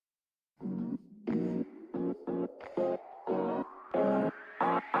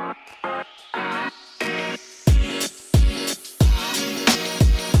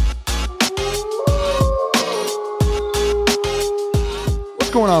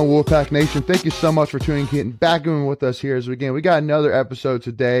on, Wolfpack Nation? Thank you so much for tuning in back in with us here. As we got another episode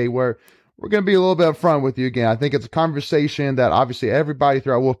today where we're going to be a little bit upfront with you again. I think it's a conversation that obviously everybody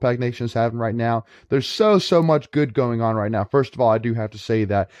throughout Wolfpack Nation is having right now. There's so much good going on right now. First of all, I do have to say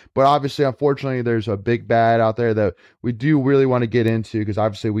that. But obviously, unfortunately, there's a big bad out there that we do really want to get into, because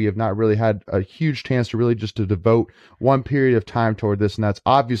obviously we have not really had a huge chance to really just to devote one period of time toward this, and that's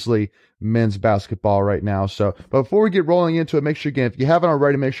obviously men's basketball right now. So, but before we get rolling into it, make sure again, if you haven't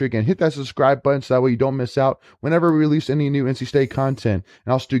already, make sure again, hit that subscribe button so that way you don't miss out whenever we release any new NC State content.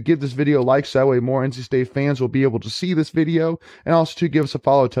 And also to give this video a like so that way more NC State fans will be able to see this video. And also to give us a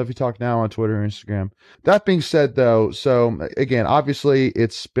follow, Tuffy Talk Now on Twitter and Instagram. That being said though, so again, obviously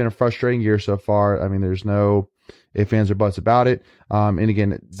it's been a frustrating year so far. I mean, there's no ifs, ands, or buts about it. And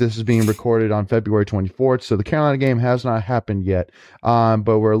again, this is being recorded on February 24th, so the Carolina game has not happened yet.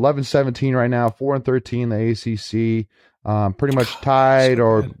 But we're 11-17 right now, 4-13 in the ACC, pretty much tied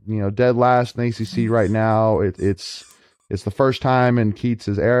or dead last in the ACC right now. It's the first time in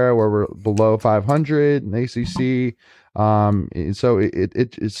Keats's era where we're below 500 in the ACC. So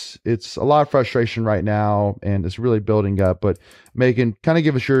it's a lot of frustration right now, and it's really building up. But Megan, kind of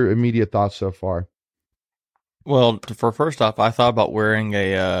give us your immediate thoughts so far. Well, for first off, I thought about wearing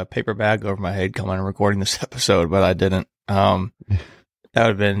a paper bag over my head coming and recording this episode, but I didn't. That would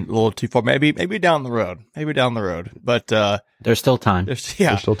have been a little too far. Maybe down the road. But there's still time. There's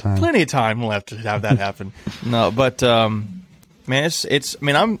still time. Plenty of time left to have that happen. No, but man, it's. I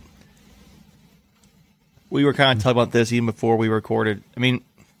mean, we were kind of talking about this even before we recorded. I mean,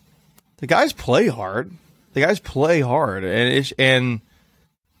 the guys play hard. And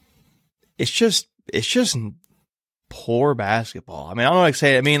it's just poor basketball. I mean, I don't know what to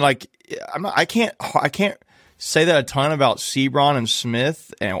say. I mean, like, I can't say that a ton about Sebron and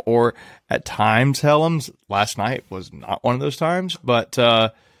Smith, or at times Helms. Last night was not one of those times, but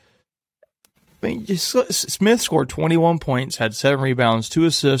I mean, Smith scored 21 points, had 7 rebounds, 2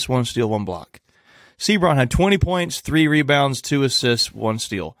 assists, 1 steal, 1 block. Sebron had 20 points, 3 rebounds, 2 assists, 1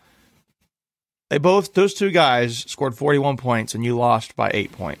 steal. Those two guys scored 41 points, and you lost by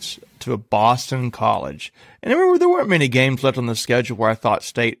 8 points to a Boston College. And remember, there weren't many games left on the schedule where I thought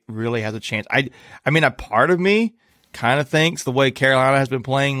State really has a chance. I mean, a part of me kind of thinks the way Carolina has been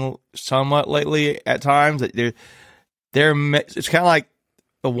playing somewhat lately at times, that it's kind of like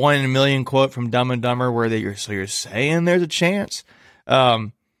the 1 in a million quote from Dumb and Dumber, where you're saying there's a chance. But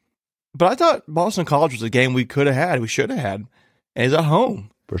I thought Boston College was a game we should have had, as a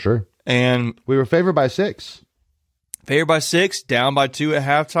home. For sure. And we were favored by 6. Down by 2 at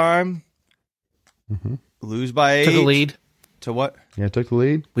halftime. Mm-hmm. Lose by 8. Took a lead. To what? Yeah, took the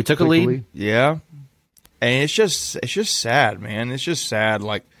lead. We took a lead. Yeah. And it's just sad, man. It's just sad.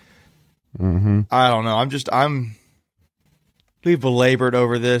 Like, I don't know. We've belabored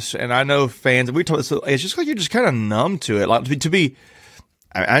over this, and I know fans, and we told this, it's just like you're just kind of numb to it. Like,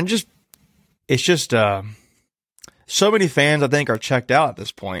 it's just so many fans, I think, are checked out at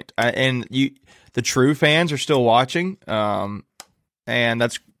this point. And the true fans are still watching, and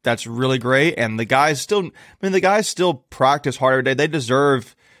that's really great. And the guys still practice hard every day. They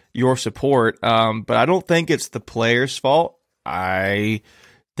deserve your support, but I don't think it's the players' fault. I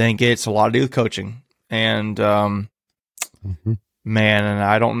think it's a lot to do with coaching. And man, and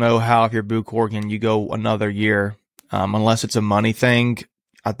I don't know how, if you're Boo Corrigan, you go another year, unless it's a money thing.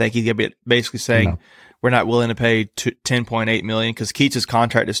 I think he's gonna be basically saying, we're not willing to pay $10.8 million, because Keats'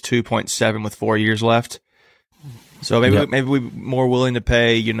 contract is 2.7 with 4 years left. So maybe we're more willing to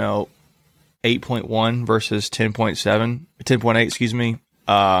pay 8.1 versus 10.8, excuse me.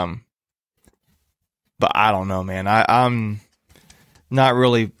 But I don't know, man. I'm not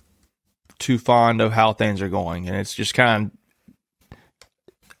really too fond of how things are going, and it's just kind of,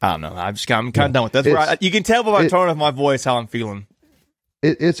 I don't know. I'm kind of done with that. You can tell by the tone of my voice how I'm feeling.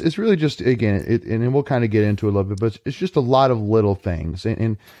 It's really just, again, and then we'll kind of get into it a little bit, but it's just a lot of little things,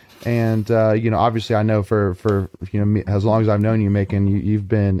 and obviously I know for me, as long as I've known you, Macon, you've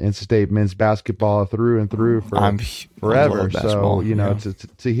been NC State men's basketball through and through for forever. So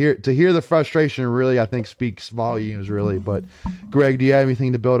to hear the frustration really, I think, speaks volumes, really. But Greg, do you have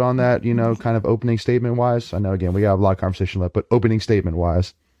anything to build on that? Kind of opening statement wise. I know, again, we got a lot of conversation left, but opening statement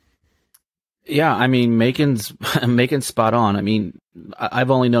wise. Yeah, I mean, Macon's spot on. I mean, I've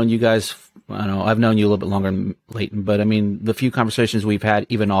only known you guys, I've known you a little bit longer than Leighton, but I mean, the few conversations we've had,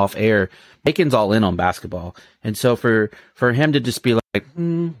 even off air, Macon's all in on basketball. And so for him to just be like,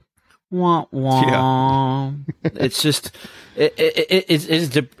 wah, wah, it's just,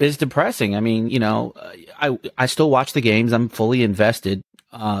 it's depressing. I mean, I still watch the games. I'm fully invested.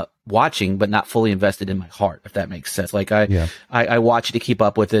 watching, but not fully invested in my heart, if that makes sense. Like I watch it to keep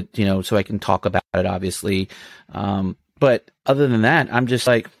up with it, so I can talk about it, obviously. But other than that, I'm just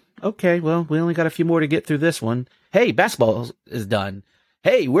like, okay, well, we only got a few more to get through this one. Hey, basketball is done.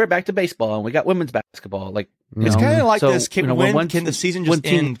 Hey, we're back to baseball, and we got women's basketball. Like, it's kind of like this. Can the season just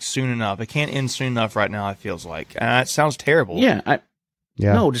end soon enough? It can't end soon enough right now, it feels like. It sounds terrible. Yeah.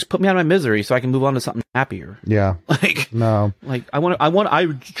 No, just put me out of my misery so I can move on to something happier. Yeah. I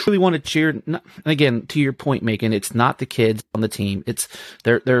truly want to cheer. Again, to your point, Macon, it's not the kids on the team. It's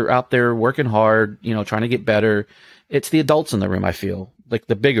they're out there working hard, trying to get better. It's the adults in the room. I feel like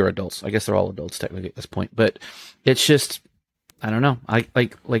the bigger adults. I guess they're all adults technically at this point, but it's just, I don't know. I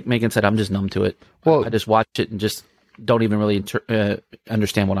like Megan said, I'm just numb to it. Well, I just watch it and just don't even really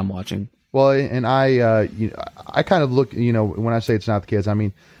understand what I'm watching. Well, and I kind of look, when I say it's not the kids, I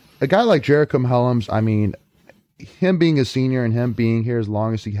mean, a guy like Jericho Helms, I mean, him being a senior and him being here as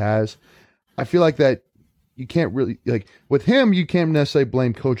long as he has, I feel like that you can't really, like, with him, you can't necessarily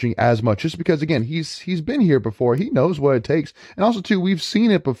blame coaching as much, just because, again, he's been here before. He knows what it takes. And also, too, we've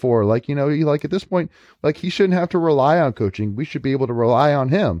seen it before. Like, like at this point, like, he shouldn't have to rely on coaching. We should be able to rely on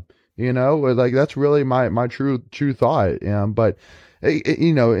him, like, that's really my true thought. But,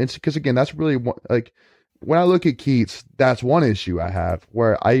 it's because, again, that's really like, when I look at Keatts, that's one issue I have,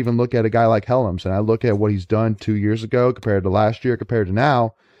 where I even look at a guy like Helms and I look at what he's done 2 years ago compared to last year, compared to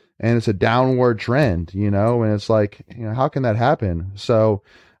now, and it's a downward trend, and it's like, how can that happen? So,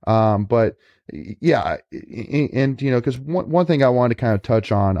 but yeah, and, because one thing I wanted to kind of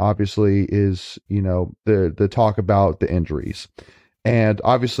touch on, obviously, is, the talk about the injuries. And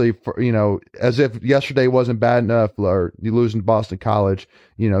obviously, as if yesterday wasn't bad enough, or you losing to Boston College,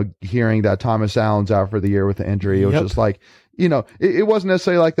 hearing that Thomas Allen's out for the year with the injury, it was just like, it wasn't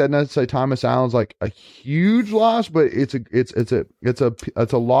necessarily like that. Necessarily, Thomas Allen's like a huge loss, but it's a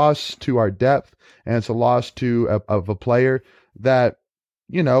loss to our depth, and it's a loss to of a player that,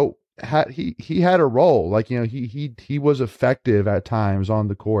 he had a role. Like, he was effective at times on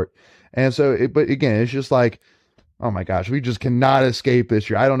the court, and so, but again, it's just like, oh my gosh, we just cannot escape this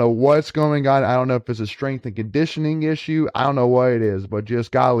year. I don't know what's going on. I don't know if it's a strength and conditioning issue. I don't know what it is, but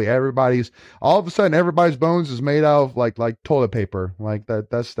just golly, all of a sudden everybody's bones is made out of like toilet paper. Like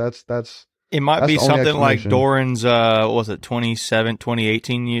that's it might be something like Doran's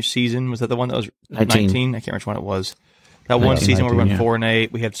 2018 season. Was that the one that was 19? I can't remember which one it was. That one season where we went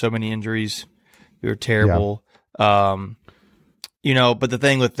 4-8. We had so many injuries. We were terrible. Yeah. But the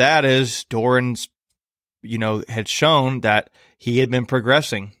thing with that is Doran's had shown that he had been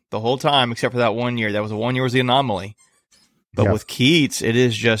progressing the whole time, except for that 1 year. That was the 1 year was the anomaly. But with Keatts, it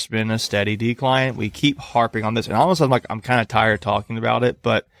has just been a steady decline. We keep harping on this, and almost I'm kind of tired talking about it.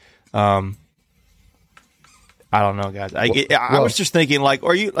 But I don't know, guys. I was just thinking,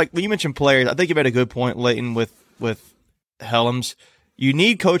 when you mentioned players, I think you made a good point, Leighton, with Helms. You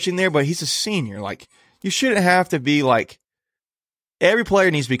need coaching there, but he's a senior. Like, you shouldn't have to be like. Every player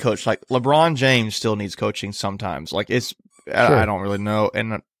needs to be coached. Like, LeBron James still needs coaching sometimes. Like, it's, sure. I don't really know.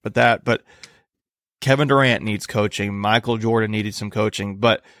 But Kevin Durant needs coaching. Michael Jordan needed some coaching.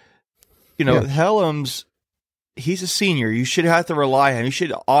 But, with Helms, he's a senior. You should have to rely on him. You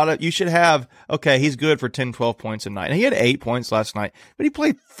should have, okay, he's good for 10, 12 points a night. And he had 8 points last night, but he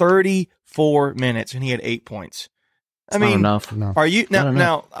played 34 minutes and he had 8 points. I mean, not enough. Are you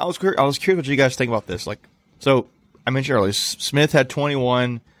now? I was curious what you guys think about this. Like, so. I mentioned earlier, Smith had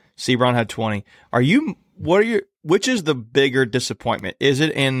 21, Sebron had 20. Which is the bigger disappointment? Is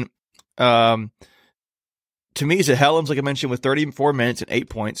it in, to me, is it Helms, like I mentioned, with 34 minutes and 8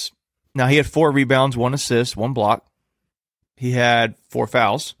 points? Now, he had 4 rebounds, 1 assist, 1 block. He had 4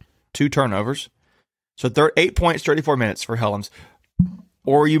 fouls, 2 turnovers. So 8 points, 34 minutes for Helms.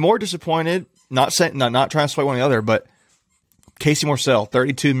 Or are you more disappointed, not trying to sway one or the other, but Casey Morsell,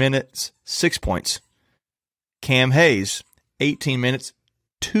 32 minutes, 6 points. Cam Hayes, 18 minutes,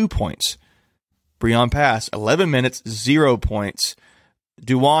 2 points. Breon Pass, 11 minutes, 0 points.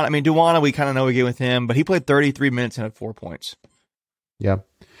 Duwana, we kind of know we get with him, but he played 33 minutes and had 4 points. Yeah.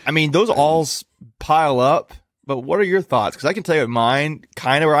 I mean, those all pile up, but what are your thoughts? Because I can tell you mine,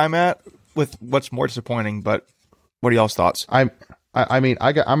 kind of where I'm at with what's more disappointing, but what are y'all's thoughts? I'm going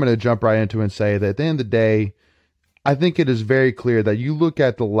to jump right into it and say that at the end of the day, I think it is very clear that you look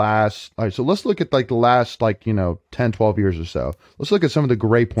at the last, all right, so let's look at like the last 10, 12 years or so. Let's look at some of the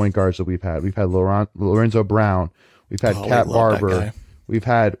great point guards that we've had. We've had Lorenzo Brown. We've had Cat Barber. We've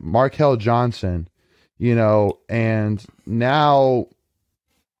had Markell Johnson, and now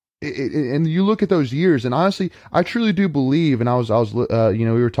and you look at those years, and honestly, I truly do believe. And I was, we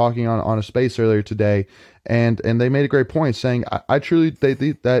were talking on a space earlier today, and they made a great point saying, I truly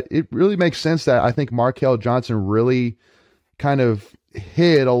that it really makes sense that I think Markel Johnson really kind of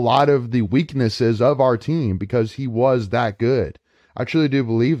hid a lot of the weaknesses of our team because he was that good. I truly do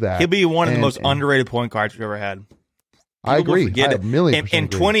believe that he'll be one of the most underrated point guards we've ever had. I agree. Forget it. In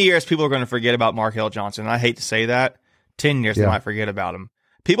 20 years, people are going to forget about Markel Johnson. I hate to say that. 10 years, they might forget about him.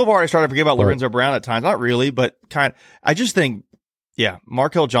 People have already started to forget about Lorenzo Brown at times. Not really, but I just think,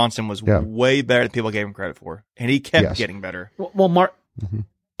 Markel Johnson was way better than people gave him credit for, and he kept getting better.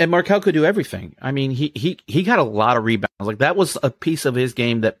 And Markel could do everything. I mean, he got a lot of rebounds. Like that was a piece of his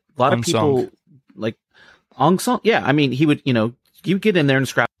game that a lot of people like unsung. Yeah, I mean, he would get in there and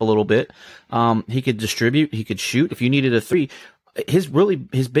scrap a little bit. He could distribute. He could shoot. If you needed a three, his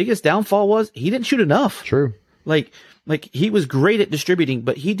biggest downfall was he didn't shoot enough. True. Like he was great at distributing,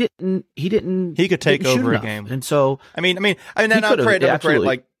 but he could take over a game. And so I mean, not credit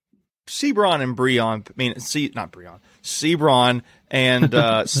like Sebron and Breon. Not Breon. Sebron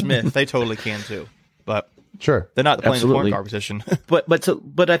and Smith. They totally can too, but sure, they're not playing the point guard position.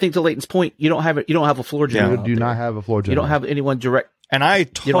 but I think to Leighton's point, you don't have a floor general. You do not have a floor general. You don't have anyone direct. And I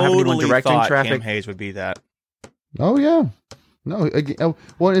totally thought traffic. Cam Hayes would be that. Oh yeah. No,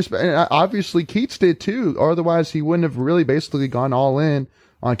 obviously Keats did too. Otherwise, he wouldn't have really basically gone all in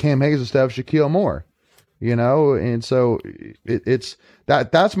on Cam Hayes instead of Shaquille Moore. And so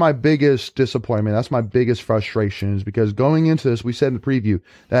that's my biggest disappointment. That's my biggest frustration is because going into this, we said in the preview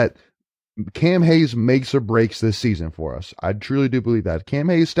that Cam Hayes makes or breaks this season for us. I truly do believe that. If Cam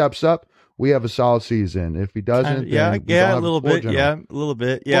Hayes steps up, we have a solid season. If he doesn't, a little bit. Yeah, a little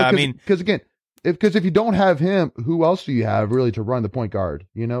bit. Yeah, because again, if you don't have him, who else do you have really to run the point guard?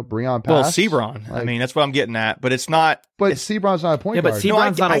 Breon Pass. Well, Sebron. That's what I'm getting at. But it's not. But Sebron's not a point guard. But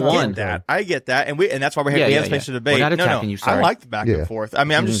Sebron's not a one. I get that, and that's why we have space to debate. We're not attacking you. Sorry. I like the back and forth. I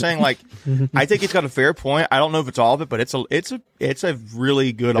mean, I'm just saying, like, I think he's got a fair point. I don't know if it's all of it, but it's a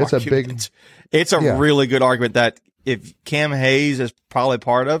really good argument. It's a really good argument that if Cam Hayes is probably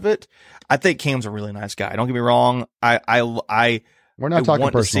part of it, I think Cam's a really nice guy. Don't get me wrong. We're not talking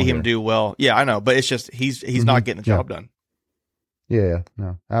want to see him here. do well. Yeah, I know, but it's just he's not getting the job done. Yeah,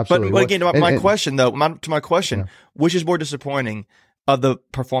 no, absolutely. But again, to my question, which is more disappointing of the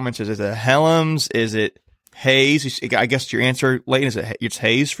performances? Is it Helms? Is it Hayes? I guess your answer, Leighton, is it's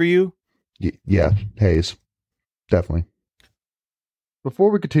Hayes for you? Yeah, Hayes, definitely.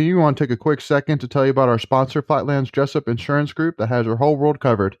 Before we continue, I want to take a quick second to tell you about our sponsor, Flightland's Jessup Insurance Group, that has your whole world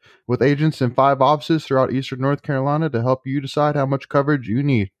covered, with agents in 5 offices throughout eastern North Carolina to help you decide how much coverage you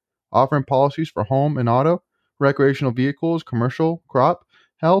need, offering policies for home and auto, recreational vehicles, commercial, crop,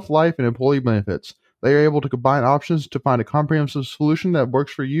 health, life, and employee benefits. They are able to combine options to find a comprehensive solution that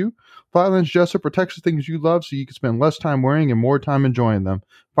works for you. Flightland's Jessup protects the things you love so you can spend less time worrying and more time enjoying them.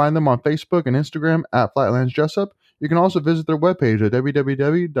 Find them on Facebook and Instagram at Flightland's Jessup. You can also visit their webpage at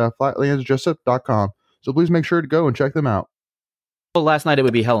www.flightlandsjessup.com. So please make sure to go and check them out. Well, last night it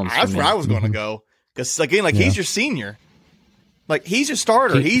would be Helms. That's where I was going to go. Because, again, he's your senior. Like, he's your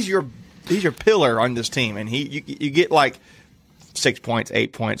starter. He's your pillar on this team. And you get, 6 points,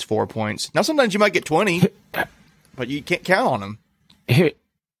 8 points, 4 points. Now, sometimes you might get 20, but you can't count on him.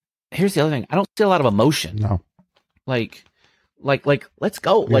 Here's the other thing. I don't see a lot of emotion. No. Let's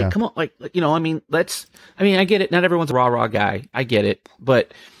go. Come on. I get it. Not everyone's a rah guy. I get it.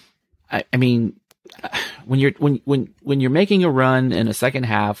 But I mean, when you're making a run in a second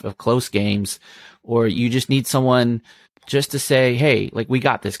half of close games, or you just need someone just to say, hey, we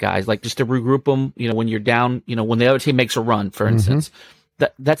got this, guys, just to regroup them, when you're down, when the other team makes a run, for instance,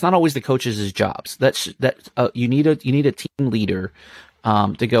 that's not always the coaches' jobs. You need a team leader,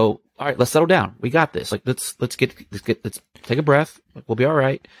 to go, all right, let's settle down. We got this. Let's take a breath. We'll be all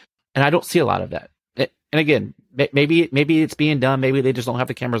right. And I don't see a lot of that. And again, maybe it's being done. Maybe they just don't have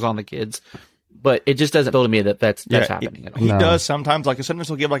the cameras on the kids, but it just doesn't feel to me that that's happening at all. He does sometimes. Sometimes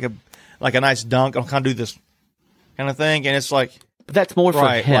he'll give a nice dunk. I'll kind of do this kind of thing, and it's but that's more for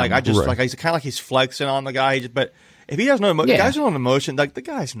him. He's kind of like he's flexing on the guy. But if he has no emotion, guys don't have emotion. The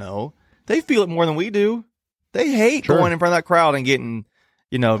guys know, they feel it more than we do. They hate going in front of that crowd and getting,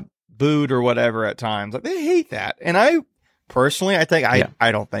 booed or whatever at times. They hate that. And I personally,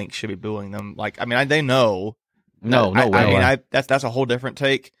 I don't think should be booing them. They know. No way. That's a whole different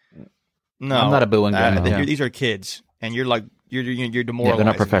take. No, I'm not a booing guy. These are kids, and you're demoralizing. Yeah, they're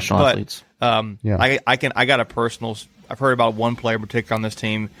not professional athletes. I got a personal. I've heard about one player in particular on this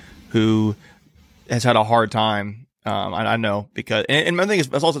team who has had a hard time. I know because, and my thing is,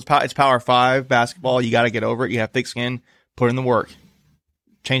 it's Power 5 basketball. You got to get over it. You have thick skin. Put in the work.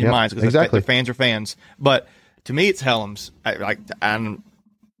 changing Yep, minds because exactly. the fans are fans. But to me, it's Helms. I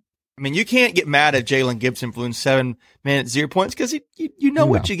mean, you can't get mad at Jalen Gibson for losing 7 minutes, 0 points because you know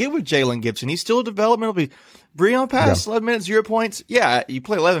what you get with Jalen Gibson. He's still a developmental. Breon Pass, 11 minutes, 0 points. Yeah, you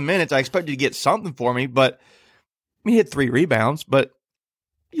play 11 minutes. I expect you to get something for me, but he had 3 rebounds. But,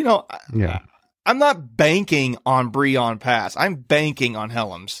 you know, I'm not banking on Breon Pass. I'm banking on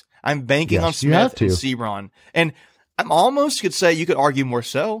Helms. I'm banking on Smith and Sebron. And I'm almost could say you could argue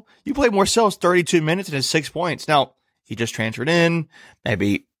Morcell. You played Morcell's 32 minutes and his 6 points. Now, he just transferred in.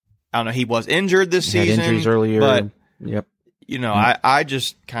 Maybe, I don't know, he was injured this season. Had injuries earlier. But, yep. you know, I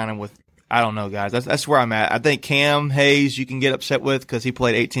just kind of with, I don't know, guys. That's where I'm at. I think Cam Hayes you can get upset with because he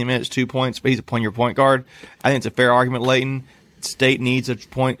played 18 minutes, 2 points, but he's your point guard. I think it's a fair argument, Leighton. State needs a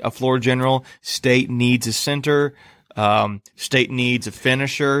floor general. State needs a center. State needs a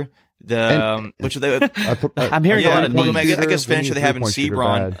finisher. I'm hearing a lot of needs. I guess finisher they have in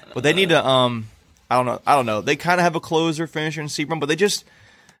Sebron, but they need to. I don't know. They kind of have a closer finisher in Sebron, but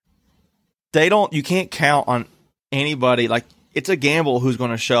they don't. You can't count on anybody. Like it's a gamble who's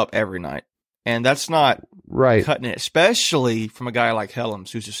going to show up every night, and that's not cutting it, especially from a guy like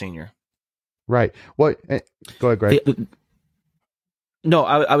Helms, who's a senior. Right. What? Go ahead, Greg. No,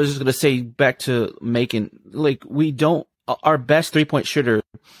 I was just going to say back to Macon. Like we don't. Our best 3-point shooter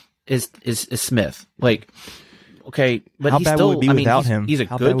is Smith. Like, okay, but he's still. Him? He's a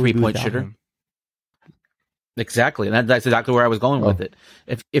good 3-point shooter. Exactly, and that's exactly where I was going with it.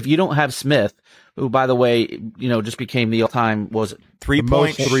 If you don't have Smith, who by the way, you know, just became the all-time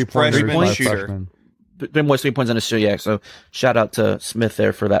 3-point freshman shooter. Most 3 points on a show, yeah. So shout out to Smith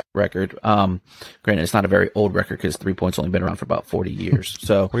there for that record. Granted, it's not a very old record because 3 points only been around for about 40 years.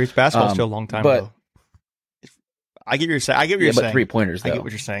 So basketball's still a long time ago. I get what you're saying. But 3-pointers, though. I get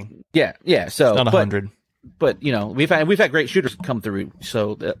what you're saying. Yeah. So it's not 100. But you know, we've had great shooters come through.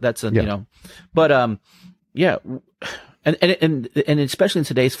 So that's you know, but yeah, and especially in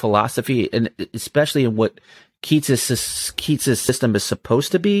today's philosophy, and especially in what Keats' system is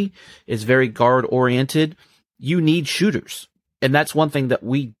supposed to be, is very guard oriented. You need shooters, and that's one thing that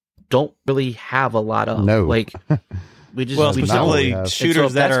we don't really have a lot of. No, like we just specifically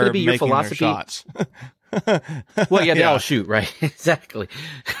shooters so that are be your making philosophy. Their shots. Well, yeah, they all shoot, right? Exactly.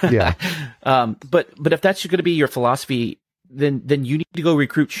 Yeah. But if that's going to be your philosophy, then you need to go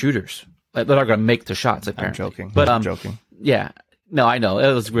recruit shooters that are going to make the shots. Apparently. I'm joking. But I'm joking. Yeah. No, I know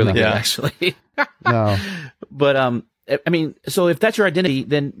it was really good actually. No. But I mean, so if that's your identity,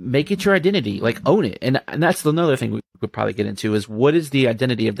 then make it your identity. Like own it, and that's another thing we would probably get into is what is the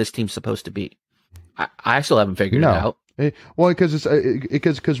identity of this team supposed to be? I still haven't figured it out. Well, because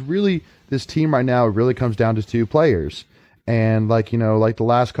because really this team right now really comes down to 2 players, and like like the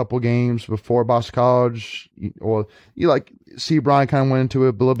last couple games before Boston College, or Sebron kind of went into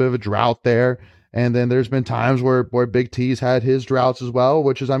a little bit of a drought there, and then there's been times where Big T's had his droughts as well,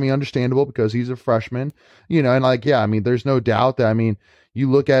 which is understandable because he's a freshman, and there's no doubt that you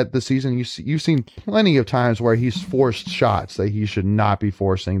look at the season, you've seen plenty of times where he's forced shots that he should not be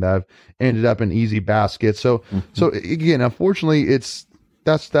forcing that have ended up in easy baskets. So again, unfortunately,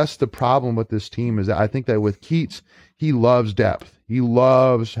 that's the problem with this team is that I think that with Keats, he loves depth. He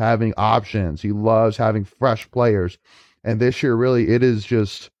loves having options. He loves having fresh players. And this year, really, it is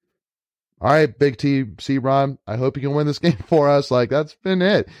just, all right, Big T, Sebron, I hope you can win this game for us. Like, that's been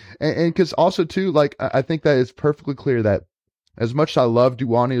it. And because also, too, I think that it's perfectly clear that as much as I love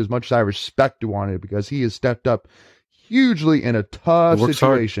Duwani, as much as I respect Duwani, because he has stepped up hugely in a tough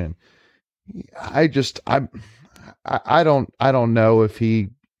situation. Hard. I don't know if he,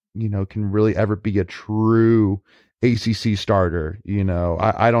 can really ever be a true ACC starter.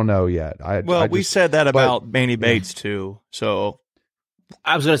 I don't know yet. We said that about Manny Bates too. So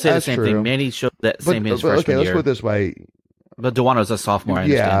I was going to say the same thing. Manny showed that same his freshman okay, year. Let's put it this way. But Duwano's a sophomore. I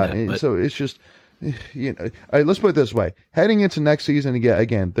understand that, so it's just. All right, let's put it this way. Heading into next season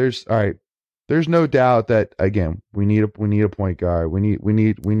again, there's no doubt that again we need a point guard. We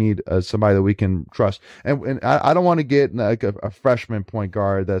need somebody that we can trust. And I don't want to get like a freshman point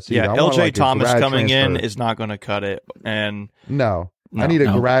guard that's LJ Thomas coming in is not going to cut it. And no, I need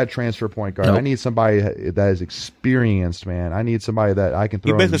a grad transfer point guard. I need somebody that is experienced, man. I need somebody that I can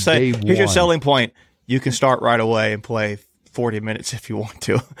throw. You basically say, here's your selling point. You can start right away and play 40 minutes if you want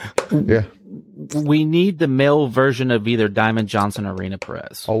to. Yeah. We need the male version of either Diamond Johnson or Reina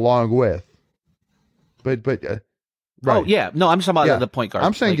Perez. Along with. But right. Oh, yeah. No, I'm talking about the point guard.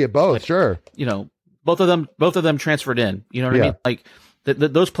 I'm saying get both, sure. Both of them transferred in. You know what I mean? Like,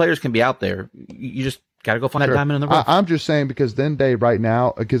 those players can be out there. You just got to go find that diamond in the rough. I'm just saying because right now,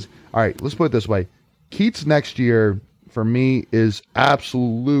 all right, let's put it this way. Keats next year, for me is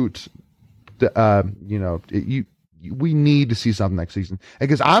absolute. We need to see something next season. And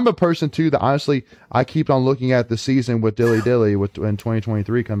because I'm a person too that honestly, I keep on looking at the season with Dilly in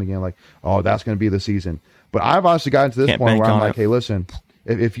 2023 coming in, like, oh, that's going to be the season. But I've honestly gotten to this point where I'm like, hey, listen,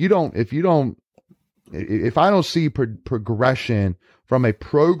 if I don't see progression from a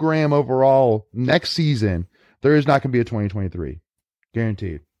program overall next season, there is not going to be a 2023,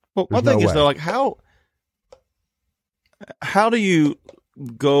 guaranteed. Well, one thing is though, like how do you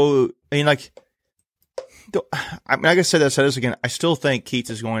go? I mean, like I said this again. I still think Keatts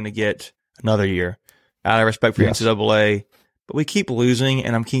is going to get another year out of respect for NCAA, but we keep losing,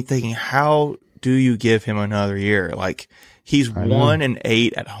 and I'm keep thinking, how do you give him another year? Like he's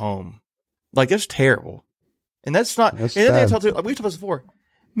 1-8 at home. Like that's terrible, and that's not. Like we've talked about this before.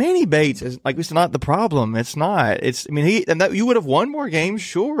 Manny Bates is like it's not the problem. It's not. It's. I mean, you would have won more games,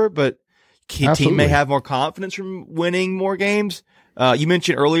 sure, but team may have more confidence from winning more games. You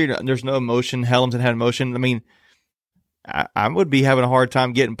mentioned earlier there's no emotion. Helms had emotion. I mean, I would be having a hard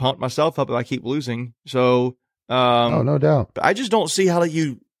time getting pumped myself up if I keep losing. So, no doubt. But I just don't see how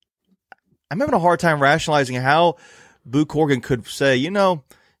I'm having a hard time rationalizing how Boo Corrigan could say,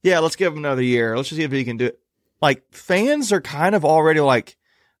 yeah, let's give him another year. Let's just see if he can do it. Like fans are kind of already like,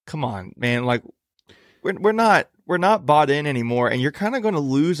 come on, man. Like we're not bought in anymore, and you're kind of going to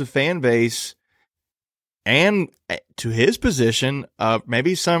lose a fan base. And to his position,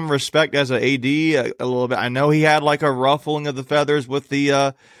 maybe some respect as an AD a little bit. I know he had like a ruffling of the feathers with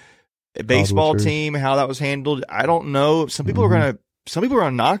the baseball team, how that was handled. I don't know. Some people are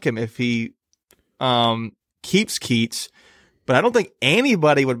gonna knock him if he keeps Keatts, but I don't think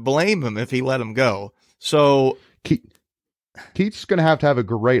anybody would blame him if he let him go. So Keatts is going to have a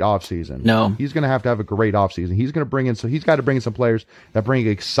great offseason. No. He's going to have a great offseason. He's going to bring in, so he's got to bring in some players that bring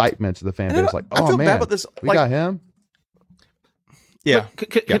excitement to the fan base. Like, oh man, about this. We got him. Yeah.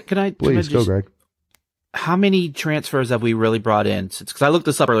 Can I please go, Greg? How many transfers have we really brought in? Because I looked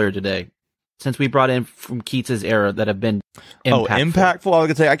this up earlier today. Since we brought in from Keatts' era that have been impactful.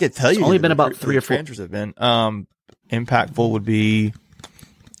 I could tell you. It's only been about 3 or 4 transfers have been. Impactful would be,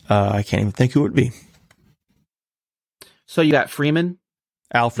 I can't even think who it would be. So you got Freeman.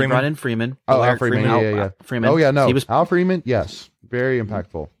 Al Freeman. You brought in Freeman. Oh, Al Freeman. Yeah. Freeman. Oh, yeah, no. Al Freeman, yes. Very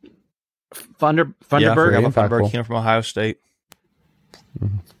impactful. Funderburg. Funderburg came from Ohio State.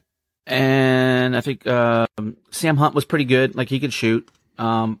 Mm-hmm. And I think Sam Hunt was pretty good. Like, he could shoot.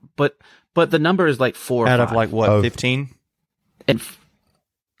 But the number is like 4 or 5. Out of like, what, 15?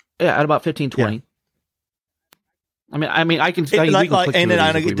 At about 15, 20. Yeah. I mean, I can tell you, we can click through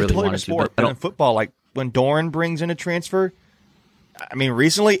it if we really wanted to. But in football, like, when Doran brings in a transfer, I mean,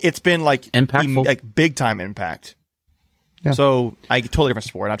 recently it's been like impactful, like big time impact. Yeah. So I totally different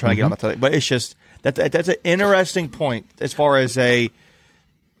sport. I'm not trying to get on that, but it's just that's an interesting point as far as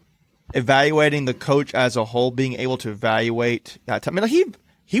evaluating the coach as a whole, being able to evaluate that. I mean, like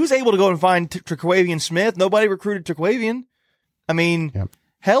he was able to go and find Terquavian Smith. Nobody recruited Terquavian. I mean,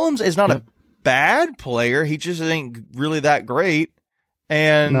 Helms is not a bad player. He just ain't really that great,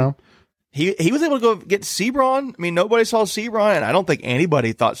 and no. He was able to go get Sebron. I mean, nobody saw Sebron, and I don't think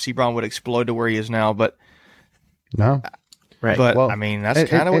anybody thought Sebron would explode to where he is now. But no, right. But I mean, that's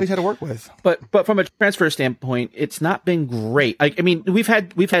kind of what he's had to work with. But from a transfer standpoint, it's not been great. I mean, we've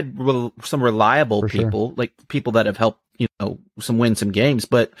had some reliable people, like people that have helped win some games,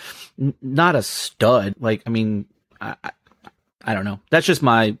 but not a stud. Like, I mean, I don't know. That's just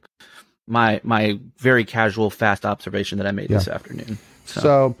my very casual, fast observation that I made this afternoon.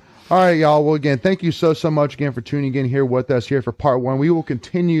 So. All right, y'all. Well, again, thank you so much again for tuning in here with us here for part 1. We will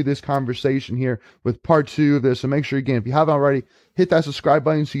continue this conversation here with part 2 of this. So make sure, again, if you haven't already, hit that subscribe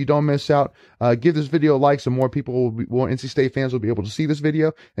button so you don't miss out. Give this video a like so more people more NC State fans will be able to see this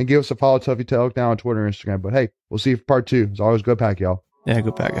video, and give us a follow, Tuffy Talk, now on Twitter and Instagram. But hey, we'll see you for part 2. As always, go Pack, y'all. Yeah,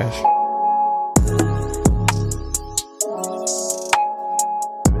 go Pack, guys.